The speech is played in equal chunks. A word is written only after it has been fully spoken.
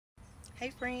Hey,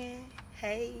 friend.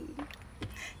 Hey.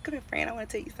 Come here, friend. I want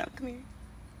to tell you something. Come here.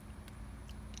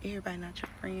 Everybody not your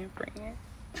friend.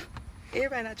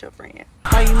 Everybody not your friend.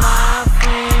 Are you my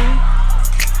friend?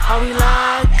 Are we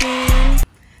locked in?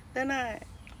 They're not.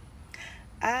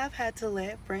 I've had to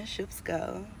let friendships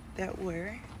go that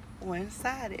were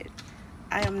one-sided.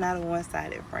 I am not a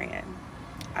one-sided friend.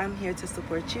 I'm here to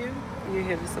support you. You're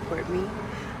here to support me.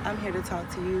 I'm here to talk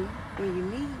to you when you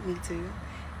need me to.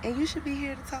 And you should be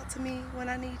here to talk to me when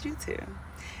I need you to.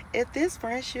 If this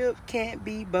friendship can't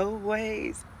be both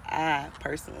ways, I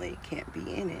personally can't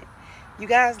be in it. You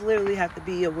guys literally have to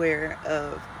be aware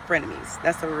of frenemies.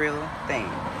 That's a real thing,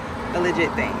 a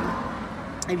legit thing.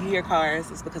 If you hear cars,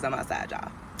 it's because I'm outside,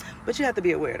 y'all. But you have to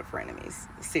be aware of frenemies,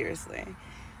 seriously.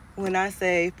 When I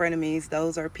say frenemies,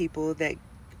 those are people that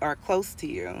are close to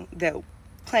you, that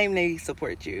claim they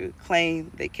support you,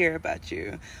 claim they care about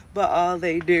you, but all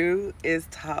they do is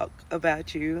talk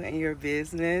about you and your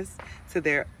business to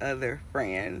their other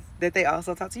friends that they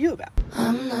also talk to you about.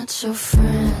 I'm not your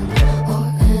friend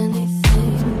or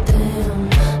anything, damn.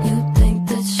 You think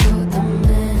that you're the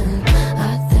man,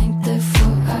 I think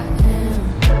therefore I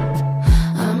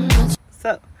am. I'm not.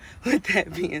 So, with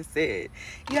that being said,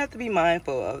 you have to be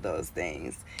mindful of those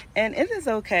things. And it is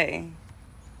okay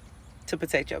to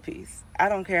protect your peace. I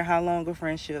don't care how long a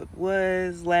friendship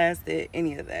lasted,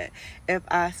 any of that. If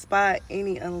I spot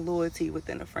any unloyalty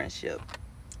within a friendship,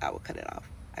 I will cut it off.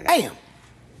 Damn.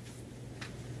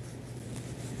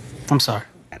 I'm sorry.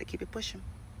 Gotta keep it pushing.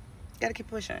 Gotta keep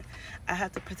pushing. I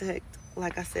have to protect,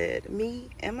 like I said, me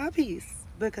and my peace,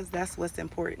 because that's what's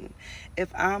important.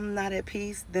 If I'm not at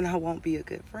peace, then I won't be a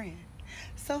good friend.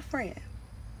 So, friend,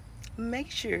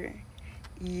 make sure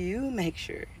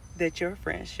that your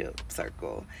friendship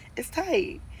circle is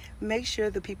tight. Make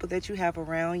sure the people that you have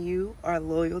around you are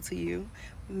loyal to you.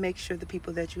 Make sure the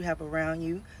people that you have around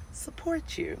you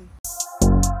support you.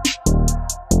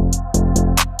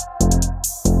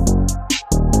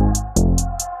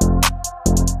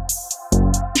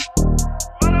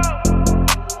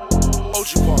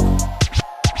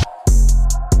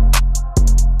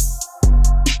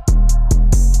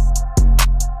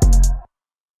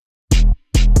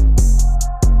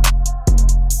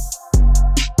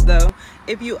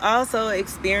 If you also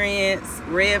experience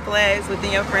red flags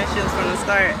within your friendships from the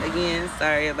start, again,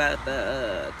 sorry about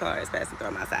the cars passing through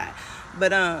on my side,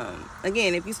 but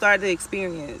again, if you start to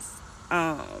experience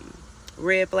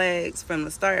red flags from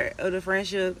the start of the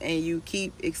friendship and you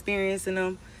keep experiencing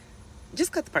them,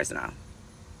 just cut the person off.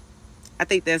 I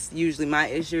think that's usually my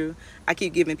issue. I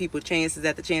keep giving people chances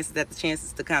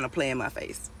to kind of play in my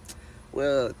face.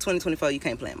 Well, 2024, you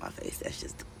can't play in my face. That's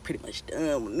just pretty much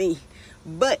done with me.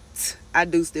 But I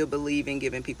do still believe in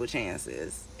giving people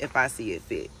chances if I see it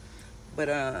fit. But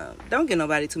don't give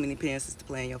nobody too many chances to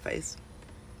play in your face.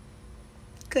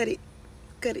 Cut it.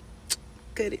 Cut it.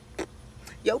 Cut it.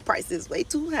 Your price is way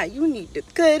too high. You need to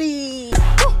cut it.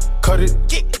 Cut it.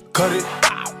 Cut it.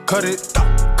 Cut it.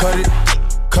 Cut it.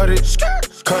 Cut it.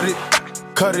 Cut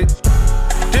it. Cut it.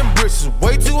 Them bricks is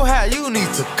way too high. You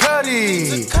need to cut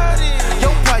it.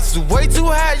 Your price is way too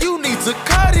high. You need to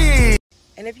cut it.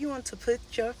 And if you want to put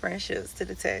your friendships to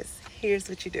the test, here's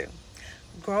what you do.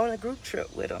 Go on a group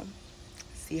trip with them.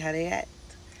 See how they act.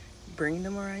 Bring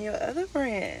them around your other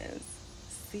friends.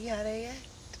 See how they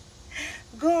act.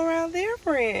 Go around their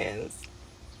friends.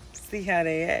 See how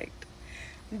they act.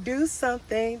 Do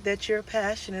something that you're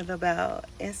passionate about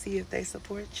and see if they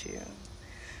support you.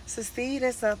 Succeed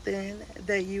in something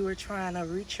that you were trying to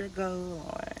reach your goal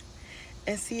on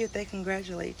and see if they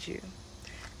congratulate you.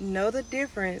 Know the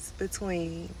difference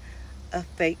between a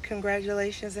fake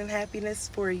congratulations and happiness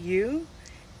for you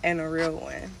and a real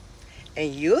one.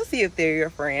 And you'll see if they're your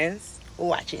friends.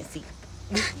 Watch and see.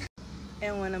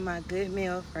 And one of my good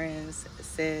male friends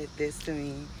said this to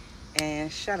me,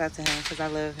 and shout out to him because I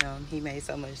love him. He made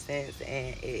so much sense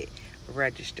and it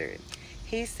registered.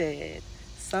 He said,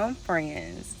 some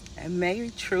friends may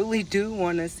truly do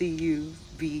want to see you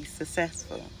be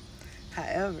successful.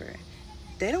 However,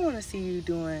 they don't want to see you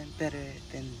doing better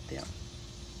than them.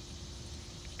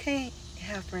 Can't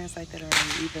have friends like that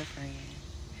around you either, friend.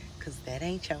 Because that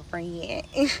ain't your friend.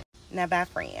 Now, bye,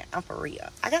 friend. I'm for real.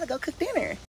 I gotta go cook dinner.